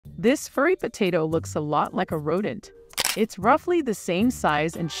This furry potato looks a lot like a rodent. It's roughly the same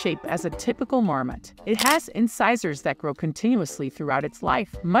size and shape as a typical marmot. It has incisors that grow continuously throughout its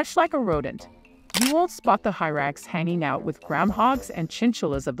life, much like a rodent. You won't spot the hyrax hanging out with groundhogs and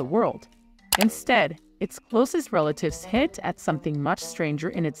chinchillas of the world. Instead, its closest relatives hint at something much stranger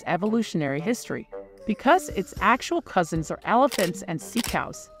in its evolutionary history, because its actual cousins are elephants and sea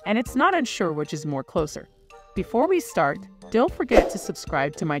cows, and it's not unsure which is more closer. Before we start, don't forget to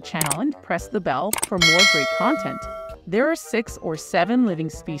subscribe to my channel and press the bell for more great content. There are 6 or 7 living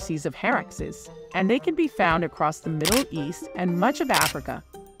species of hyraxes, and they can be found across the Middle East and much of Africa.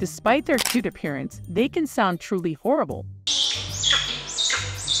 Despite their cute appearance, they can sound truly horrible.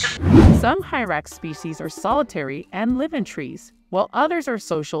 Some hyrax species are solitary and live in trees, while others are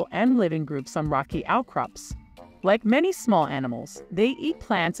social and live in groups on rocky outcrops. Like many small animals, they eat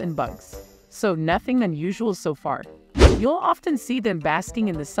plants and bugs, so nothing unusual so far. You'll often see them basking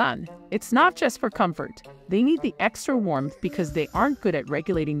in the sun. It's not just for comfort. They need the extra warmth because they aren't good at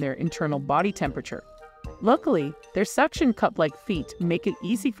regulating their internal body temperature. Luckily, their suction cup-like feet make it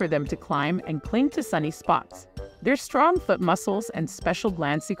easy for them to climb and cling to sunny spots. Their strong foot muscles and special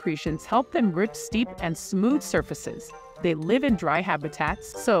gland secretions help them grip steep and smooth surfaces. They live in dry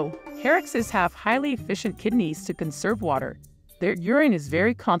habitats, so hyraxes have highly efficient kidneys to conserve water. Their urine is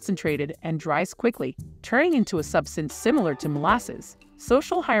very concentrated and dries quickly, turning into a substance similar to molasses.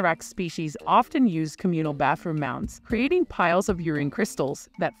 Social hyrax species often use communal bathroom mounds, creating piles of urine crystals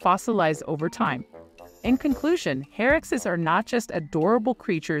that fossilize over time. In conclusion, hyraxes are not just adorable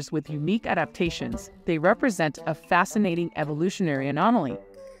creatures with unique adaptations, they represent a fascinating evolutionary anomaly.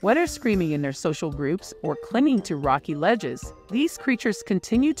 Whether screaming in their social groups or clinging to rocky ledges, these creatures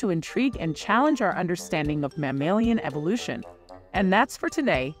continue to intrigue and challenge our understanding of mammalian evolution. And that's for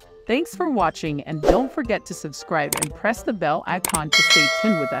today. Thanks for watching, and don't forget to subscribe and press the bell icon to stay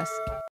tuned with us.